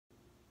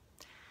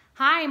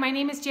Hi, my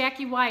name is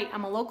Jackie White.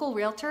 I'm a local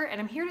realtor and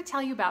I'm here to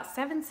tell you about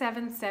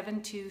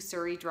 7772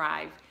 Surrey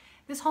Drive.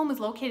 This home is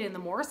located in the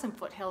Morrison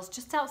foothills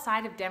just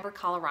outside of Denver,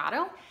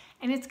 Colorado,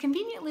 and it's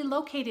conveniently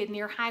located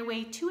near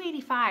Highway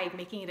 285,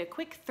 making it a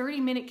quick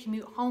 30-minute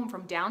commute home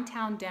from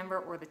downtown Denver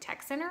or the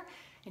tech center,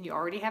 and you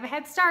already have a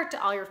head start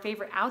to all your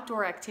favorite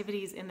outdoor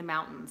activities in the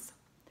mountains.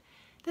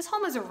 This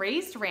home is a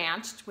raised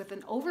ranch with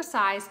an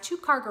oversized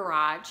 2-car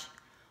garage,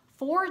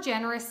 4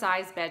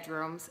 generous-sized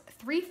bedrooms,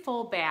 3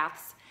 full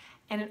baths,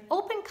 and an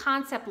open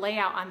concept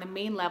layout on the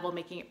main level,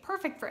 making it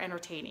perfect for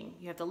entertaining.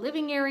 You have the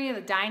living area, the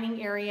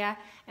dining area,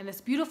 and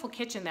this beautiful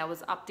kitchen that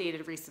was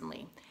updated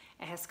recently.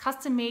 It has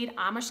custom-made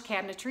Amish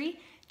cabinetry,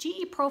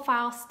 GE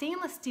profile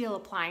stainless steel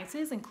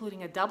appliances,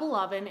 including a double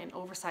oven and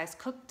oversized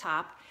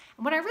cooktop.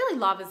 And what I really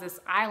love is this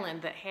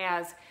island that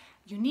has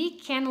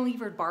unique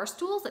cantilevered bar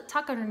stools that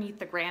tuck underneath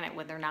the granite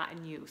when they're not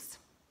in use.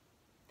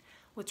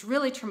 What's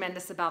really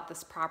tremendous about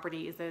this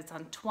property is that it's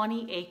on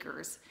 20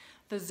 acres.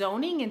 The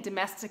zoning and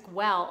domestic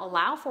well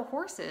allow for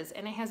horses,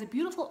 and it has a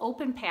beautiful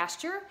open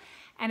pasture,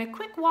 and a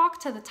quick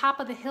walk to the top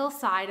of the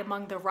hillside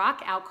among the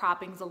rock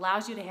outcroppings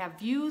allows you to have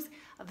views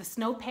of the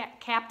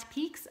snow-capped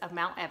peaks of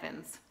Mount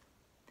Evans.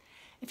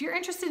 If you're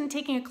interested in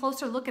taking a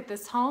closer look at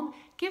this home,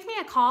 give me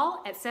a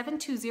call at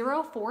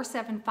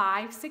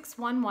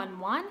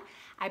 720-475-6111.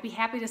 I'd be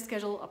happy to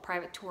schedule a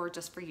private tour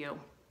just for you.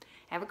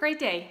 Have a great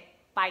day.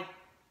 Bye.